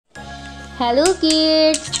Hello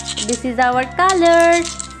kids, this is our colors.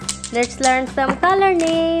 Let's learn some color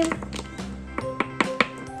name.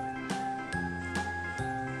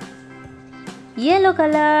 Yellow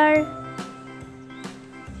color,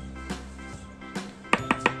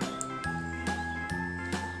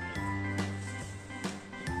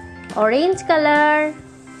 orange color,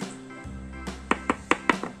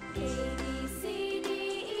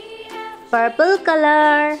 purple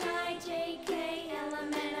color,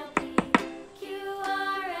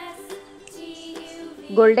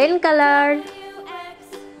 golden color,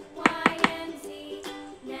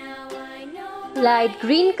 light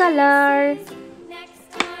green color,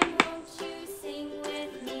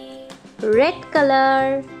 red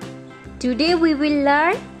color. Today we will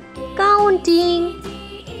learn counting.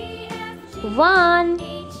 1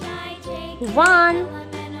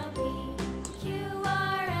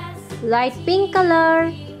 light pink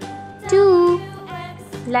color, 2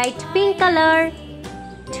 light pink color,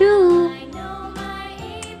 2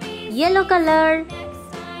 yellow color,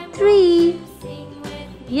 3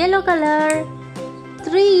 yellow color,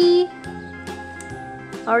 3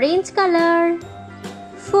 orange color,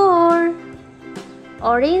 4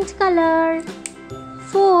 orange color,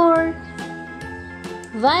 4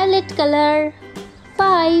 violet color,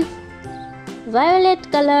 5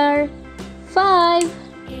 violet color, 5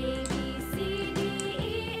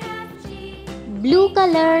 blue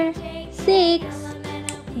color, 6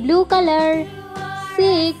 blue color,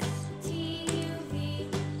 6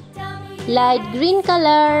 light green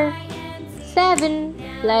color, 7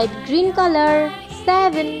 light green color,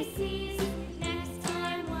 7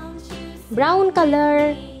 brown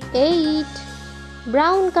color, 8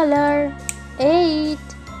 brown color, 8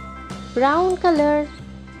 brown color,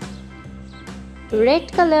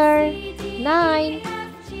 red color, 9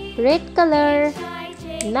 red color,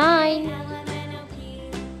 9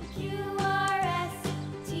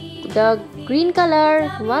 the green color,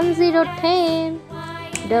 10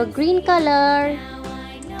 the green color,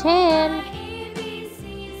 10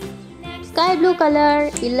 sky blue color,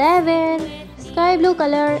 11 sky blue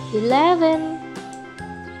color, 11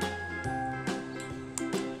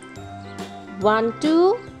 1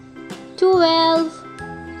 2 12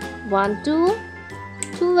 1 2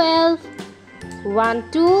 12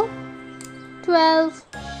 1 2 12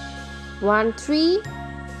 1 3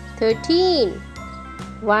 13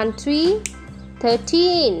 1 3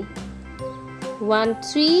 13 1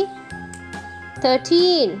 3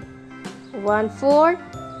 13 1 4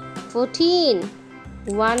 14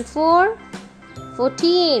 1 4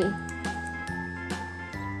 14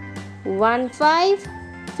 1 5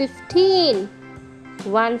 15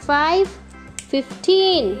 1 5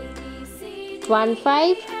 15 1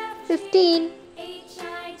 5 15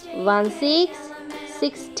 1 6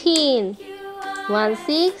 16 1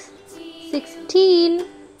 6 16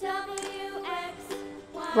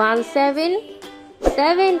 1 7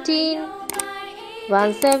 17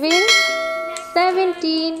 1 7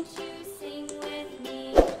 17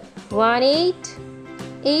 1 8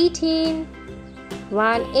 18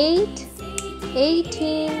 1 8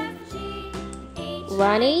 18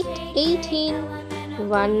 1 8 18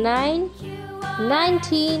 1 9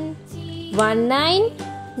 19 1 9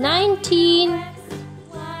 19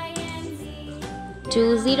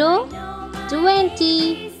 2 0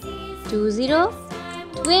 20 2 0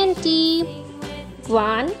 20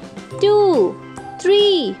 1 2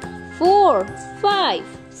 3 4 5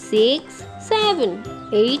 6 7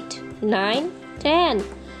 8 9 10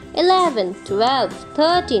 11 12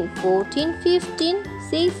 13 14 15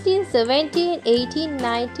 16 17 18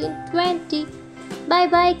 19 20 Bye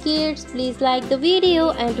bye kids, please like the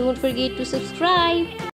video and don't forget to subscribe.